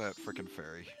much is that frickin'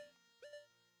 fairy?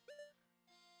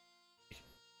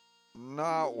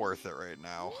 Not worth it right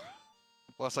now.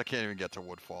 Plus, I can't even get to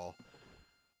Woodfall.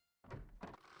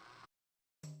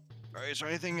 Alright, is there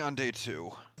anything on day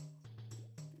 2?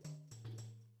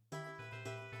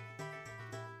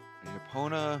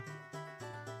 Epona,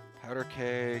 Powder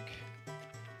Keg,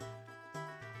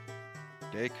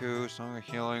 Deku, Song of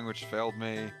Healing, which failed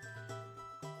me.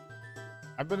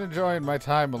 I've been enjoying my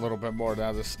time a little bit more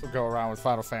now this go around with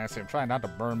Final Fantasy. I'm trying not to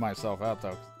burn myself out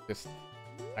though. Just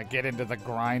I get into the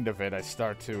grind of it, I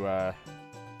start to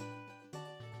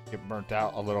get burnt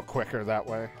out a little quicker that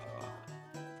way.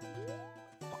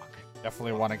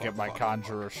 Definitely want to get my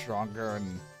Conjurer stronger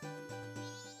and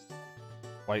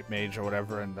White Mage or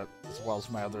whatever, and that, as well as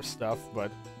my other stuff,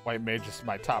 but White Mage is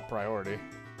my top priority.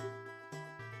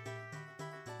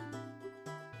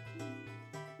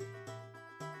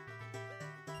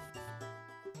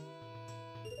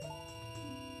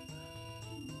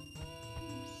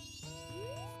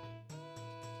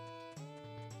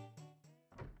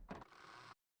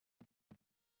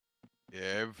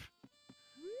 Ev,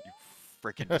 you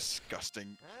freaking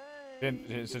disgusting.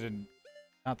 Is it in,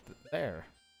 not there?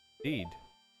 Indeed.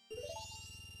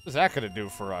 What's that gonna do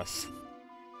for us?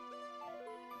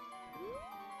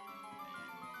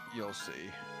 You'll see.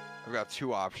 I've got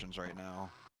 2 options right now.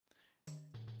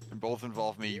 And both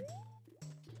involve me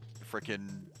frickin'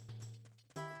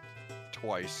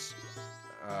 twice.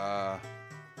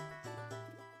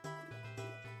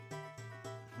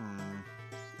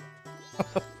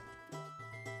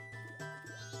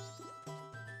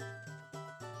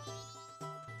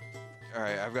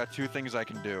 Alright, I've got 2 things I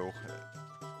can do.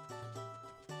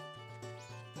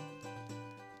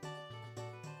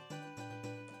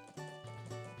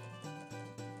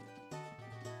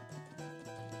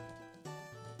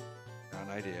 Got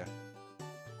an idea.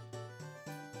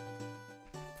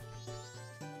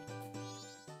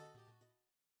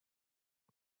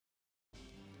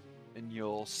 And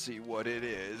you'll see what it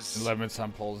is. Limits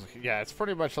on pulls. Yeah, it's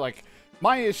pretty much like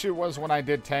my issue was when I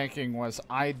did tanking was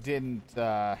I didn't.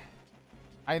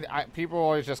 People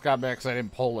always just got mad because I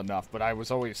didn't pull enough, but I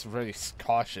was always really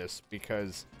cautious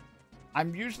because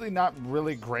I'm usually not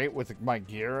really great with my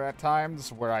gear at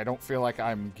times where I don't feel like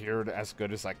I'm geared as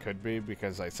good as I could be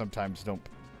because I sometimes don't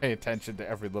pay attention to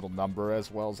every little number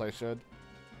as well as I should.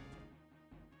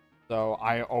 So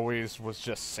I always was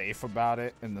just safe about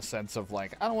it in the sense of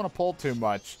like, I don't want to pull too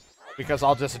much because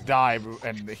I'll just die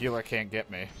and the healer can't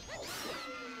get me.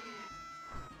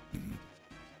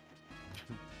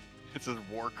 It's a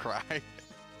war cry.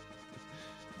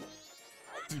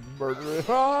 Murder it.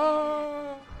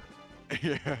 Ah!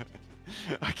 Yeah.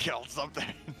 I killed something.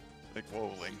 Like,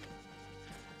 whoa, Link.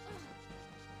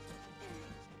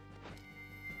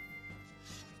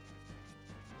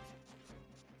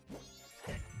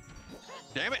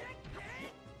 Damn it!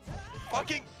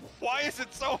 Fucking, why is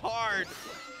it so hard?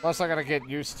 Plus I gotta get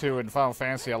used to, in Final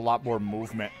Fantasy, a lot more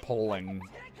movement pulling.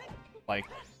 Like,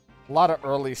 a lot of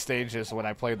early stages when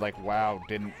I played, like, WoW,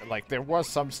 didn't, like, there was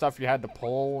some stuff you had to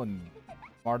pull and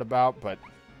smart about, but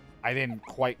I didn't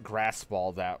quite grasp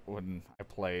all that when I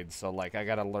played, so, like, I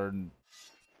gotta learn,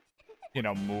 you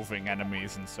know, moving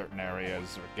enemies in certain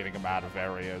areas or getting them out of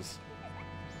areas.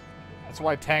 That's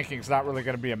why tanking's not really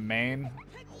gonna be a main.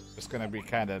 Just gonna be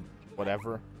kind of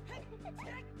whatever.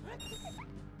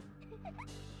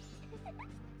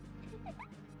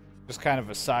 Just kind of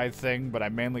a side thing, but I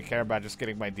mainly care about just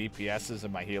getting my DPSs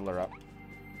and my healer up.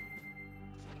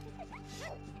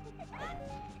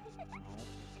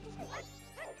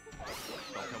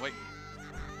 Okay, wait.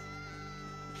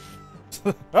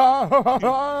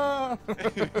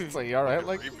 So you alright,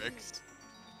 like? Remix.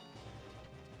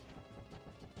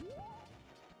 Do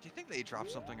you think they drop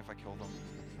something if I kill them?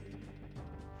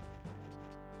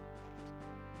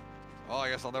 Oh, I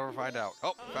guess I'll never find out.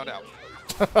 Oh, found out.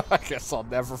 I guess I'll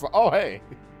never. Oh, hey.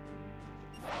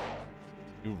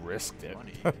 You risked it.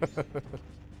 Money. Well,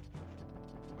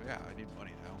 yeah, I need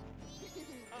money now.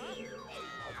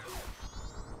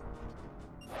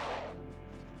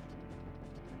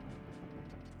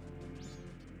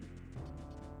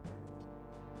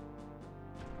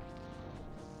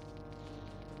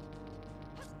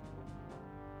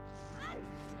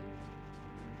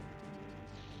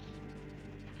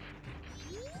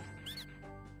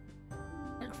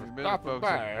 Stop folks.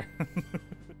 by.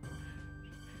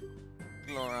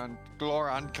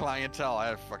 Gloron clientele.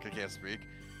 I fucking can't speak.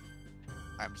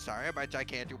 I'm sorry, but I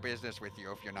can't do business with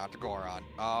you if you're not Goron.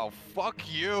 Oh, fuck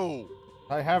you!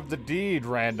 I have the deed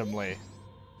randomly.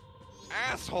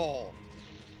 Asshole!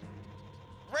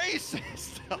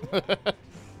 Racist!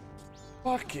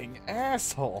 Fucking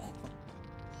asshole.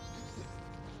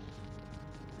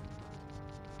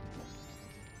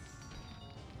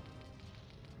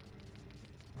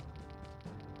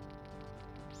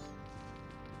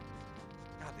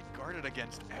 God, they guarded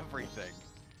against everything.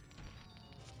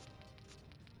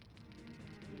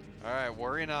 Alright,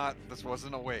 worry not. This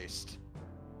wasn't a waste.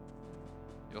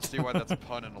 You'll see why that's a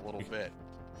pun in a little bit.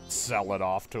 Sell it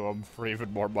off to him for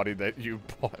even more money that you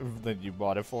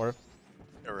bought it for.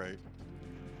 Alright.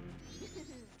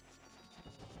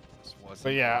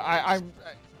 But yeah,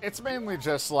 it's mainly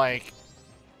just like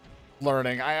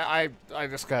learning. I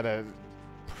just gotta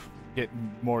get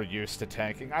more used to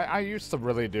tanking. I used to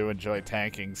really do enjoy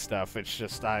tanking stuff. It's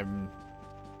just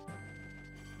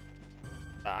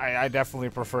I definitely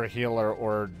prefer healer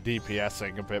or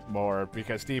DPSing a bit more,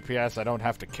 because DPS I don't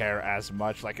have to care as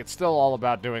much. Like, it's still all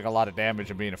about doing a lot of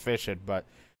damage and being efficient, but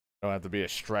I don't have to be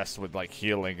as stressed with like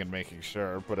healing and making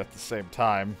sure. But at the same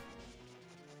time,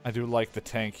 I do like the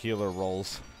tank healer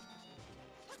roles.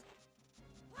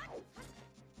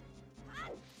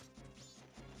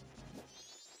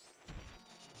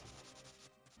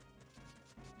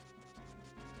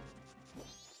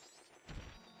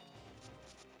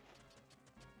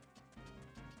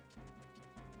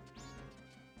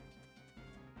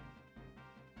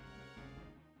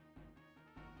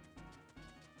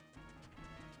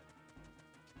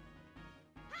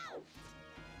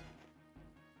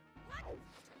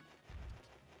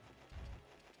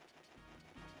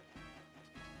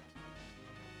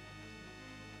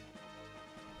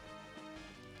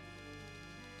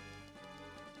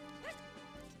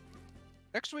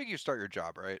 Next week you start your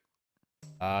job, right?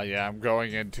 Yeah, I'm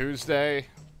going in Tuesday,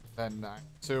 and I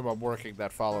assume I'm working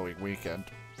that following weekend.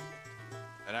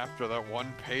 And after that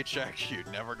one paycheck,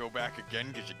 you'd never go back again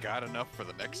because you got enough for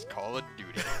the next Call of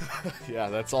Duty. Yeah,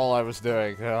 that's all I was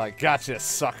doing. They're like, gotcha,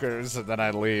 suckers, and then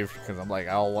I leave, because I'm like,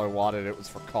 all I wanted it was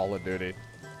for Call of Duty.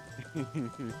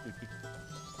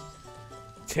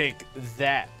 Take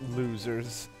that,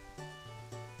 losers.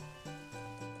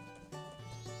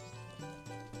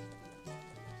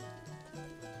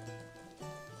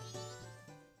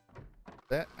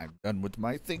 That I'm done with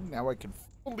my thing. Now I can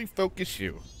fully focus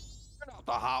you. You're not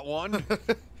the hot one.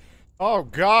 Oh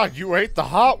God, you ate the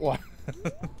hot one.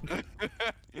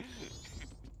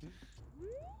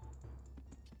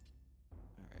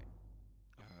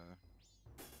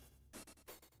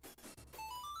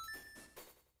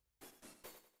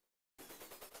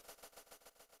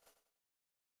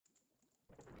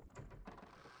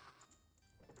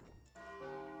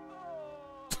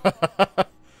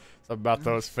 Something about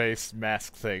those face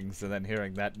mask things and then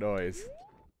hearing that noise.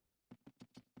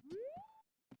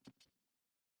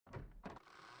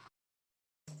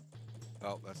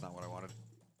 Oh, that's not what I wanted.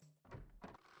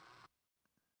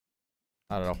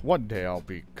 I don't know. One day I'll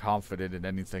be confident in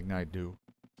anything I do.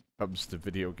 Comes to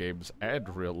video games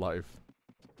and real life.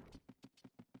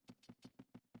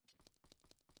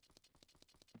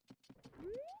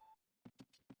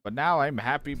 But now I'm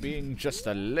happy being just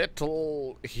a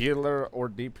little healer or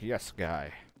DPS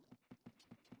guy.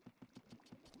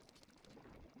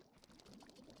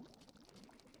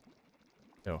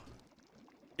 Yo.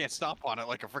 Can't stomp on it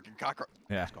like a freaking cockroach.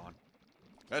 Yeah. It's gone.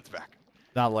 That's back.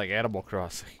 Not like Animal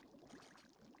Crossing.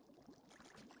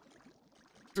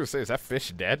 I was gonna say, is that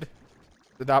fish dead?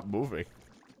 They're not moving.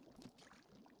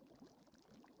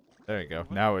 There you go.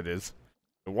 What? Now it is.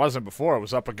 It wasn't before. It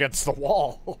was up against the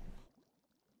wall.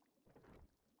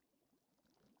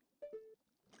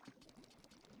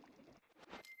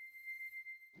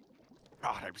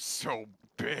 God, I'm so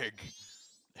big.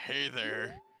 Hey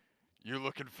there. You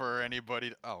looking for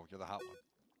anybody? Oh, you're the hot one.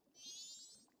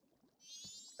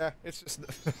 Yeah, it's just...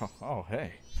 Oh,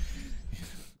 hey.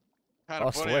 Kind of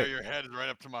Lost funny how weight. your head is right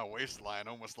up to my waistline,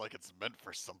 almost like it's meant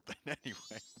for something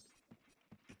anyway.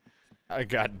 I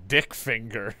got dick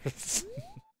fingers.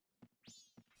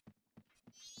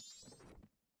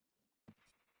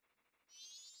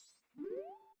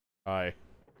 Hi.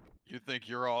 You think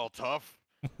you're all tough?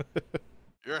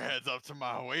 Your head's up to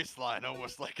my waistline,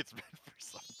 almost like it's meant for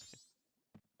something.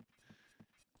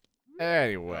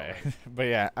 Anyway, but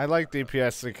yeah, I like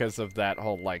DPS because of that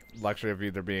whole, like, luxury of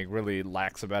either being really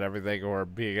lax about everything or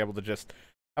being able to just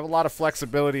have a lot of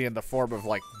flexibility in the form of,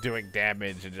 like, doing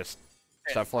damage and just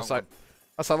stuff. Plus, I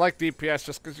like DPS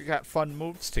just because you got fun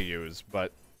moves to use,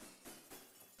 but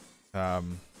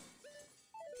Um,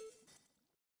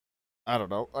 I don't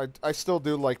know. I still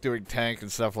do like doing tank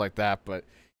and stuff like that, but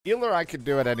healer I can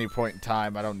do at any point in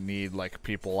time. I don't need like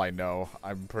people I know.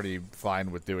 I'm pretty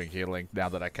fine with doing healing now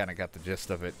that I kind of got the gist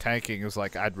of it. Tanking is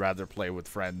like I'd rather play with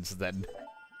friends than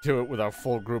do it with a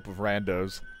full group of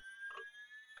randos.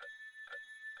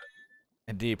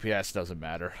 And DPS doesn't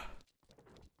matter.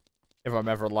 If I'm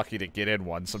ever lucky to get in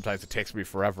one, sometimes it takes me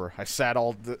forever. I sat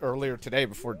earlier today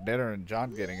before dinner and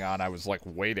John getting on. I was like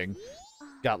waiting.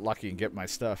 Got lucky and get my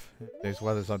stuff. Today's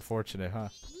weather's unfortunate, huh?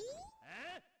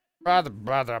 Rather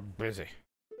busy.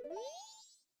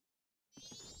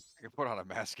 I can put on a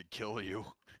mask and kill you.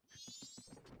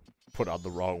 Put on the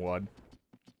wrong one.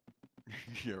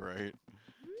 Yeah, right.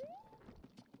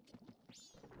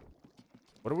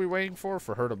 What are we waiting for?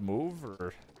 For her to move,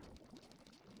 or?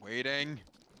 Waiting.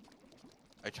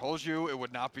 I told you it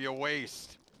would not be a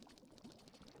waste.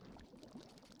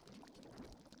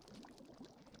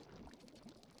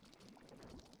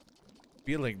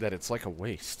 Feeling that it's like a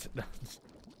waste.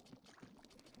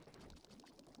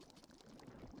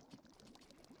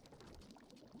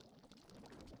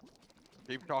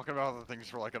 Keep talking about other things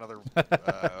for like another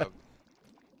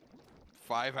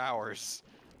 5 hours.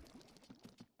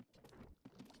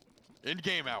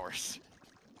 In-game hours.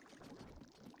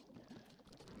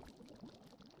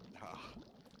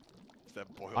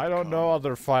 That boiled I don't cum. know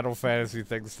other Final Fantasy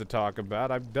things to talk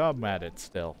about. I'm dumb at it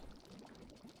still.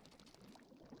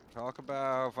 Talk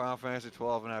about Final Fantasy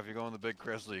 12 and if you go in the Big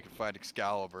Crystal, you can find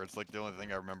Excalibur. It's like the only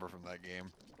thing I remember from that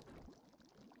game.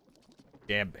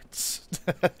 Gambits.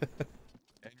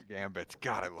 And Gambits.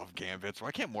 God, I love Gambits.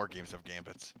 Why can't more games have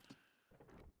Gambits?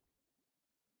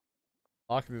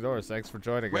 Locking the doors. Thanks for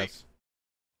joining us.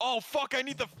 Oh, fuck, I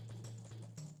need the...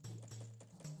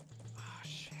 Oh,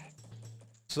 shit.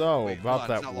 So, Wait, about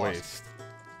hold on, it's that not lost. waste.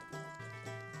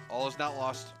 All is not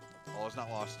lost. All is not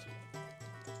lost.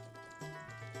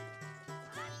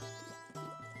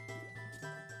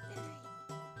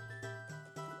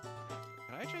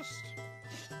 Can I just...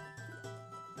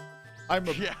 I'm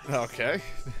a... Yes. Okay.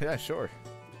 Yeah, sure.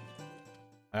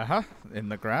 Uh-huh. In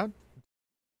the ground?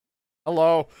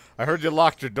 Hello. I heard you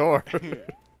locked your door.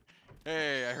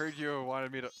 Hey, I heard you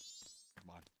wanted me to... Come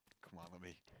on. Come on, let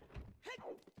me...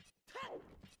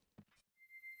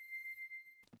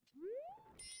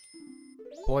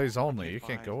 Employees only. Okay, You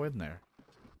can't fine. go in there.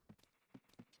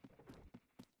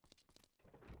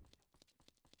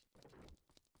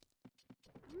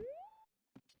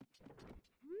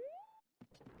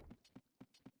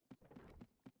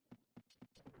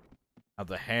 Now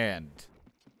the hand.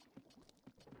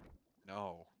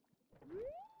 No.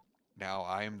 Now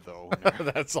I'm the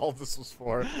owner. That's all this was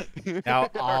for. Now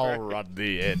I'll run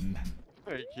the inn.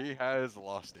 He has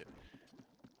lost it.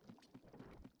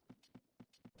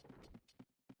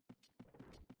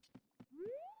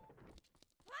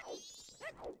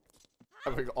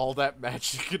 Having all that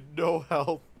magic and no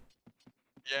health.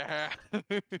 Yeah.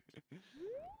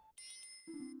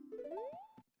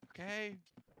 Okay.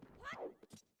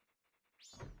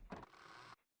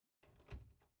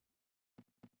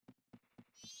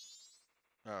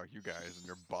 Oh, you guys and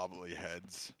your bobbly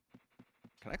heads.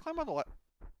 Can I climb on the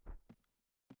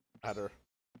Ladder.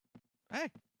 Hey.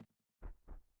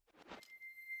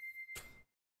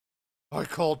 I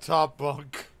call top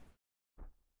bunk.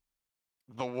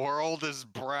 The world is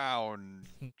brown.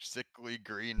 Sickly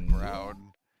green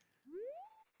brown.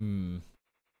 Hmm.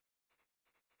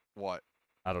 What?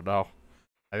 I don't know.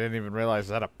 I didn't even realize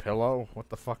that a pillow. What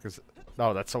the fuck is it?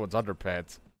 No, that's someone's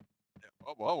underpants.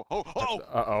 Oh, whoa, oh, oh!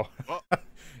 Uh-oh. Oh.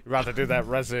 You're about to do that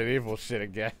Resident Evil shit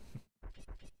again.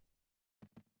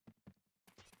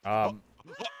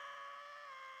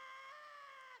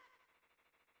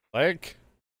 Link?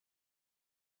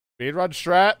 Speedrun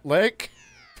strat? Link?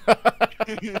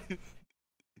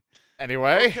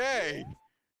 Anyway. Okay.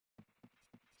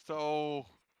 So...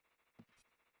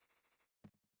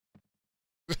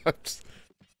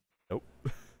 Nope.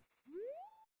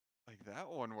 Like, that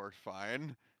one worked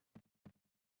fine.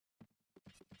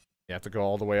 You have to go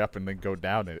all the way up and then go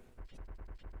down it.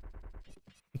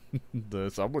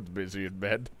 Someone's busy in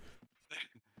bed.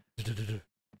 Here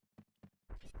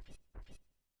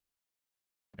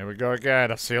we go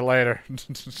again. I'll see you later.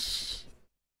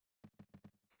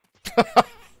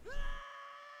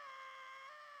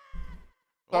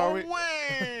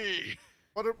 Away!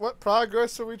 What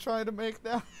progress are we trying to make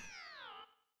now?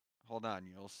 Hold on,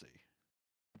 you'll see.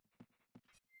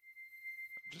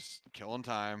 Just killing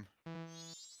time.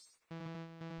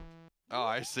 Oh,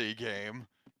 I see, game.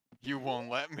 You won't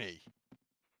let me.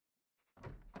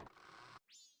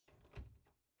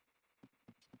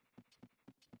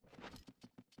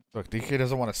 Look, DK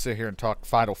doesn't want to sit here and talk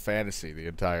Final Fantasy the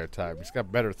entire time. He's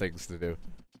got better things to do.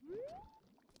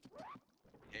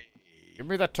 Hey. Give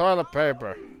me the toilet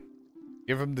paper.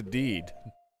 Give him the deed.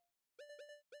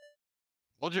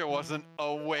 Told you it wasn't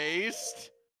a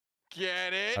waste.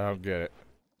 Get it? I don't get it.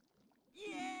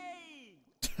 Yay!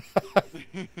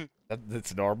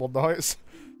 That's normal noise?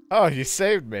 Oh, you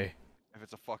saved me. If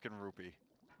it's a fucking rupee.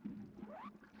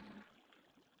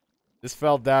 This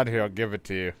fell down here, I'll give it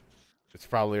to you. It's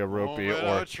probably a rupee Moment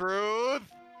or... of truth.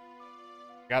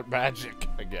 Got magic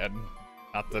again.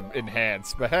 Not the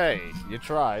enhance, but hey, you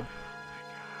tried.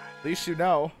 At least you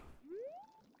know.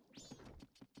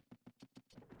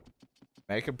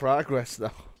 Making progress,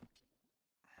 though.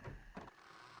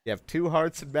 You have 2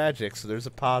 hearts and magic, so there's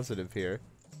a positive here.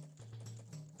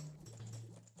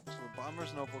 So the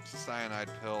Bomber's Notebook's a cyanide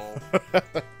pill.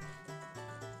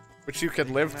 Which you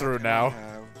can live through now.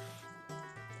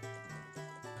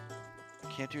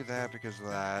 I can't do that because of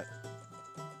that.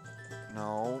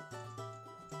 No.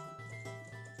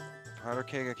 Powder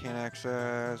Keg I can't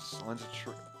access. Lens of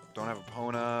don't have a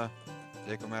Pona.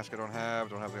 Deco Mask I don't have.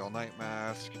 Don't have the All Night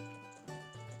Mask.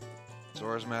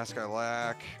 Zora's Mask I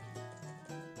lack.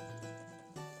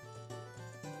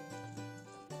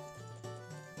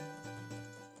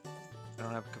 I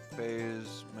don't have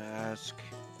Kafei's Mask.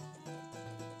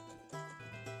 So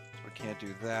I can't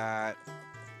do that.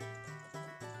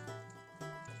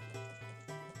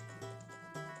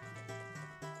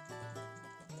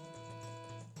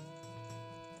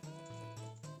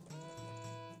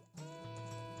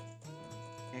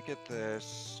 Can't get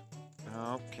this.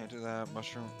 Nope, can't do that.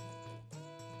 Mushroom.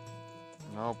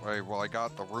 Nope. Well, I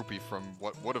got the rupee from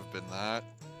what would have been that.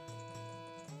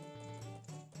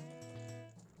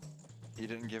 He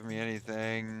didn't give me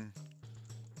anything.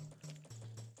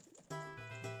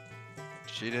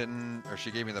 She didn't, or she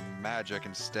gave me the magic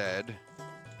instead.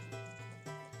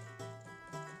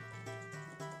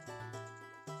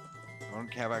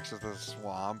 Don't have access to the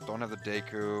swamp. Don't have the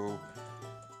Deku.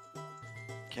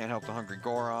 Can't help the hungry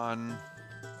Goron.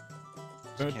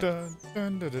 Dun, dun,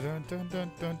 dun, dun, dun, dun,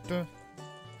 dun, dun, dun.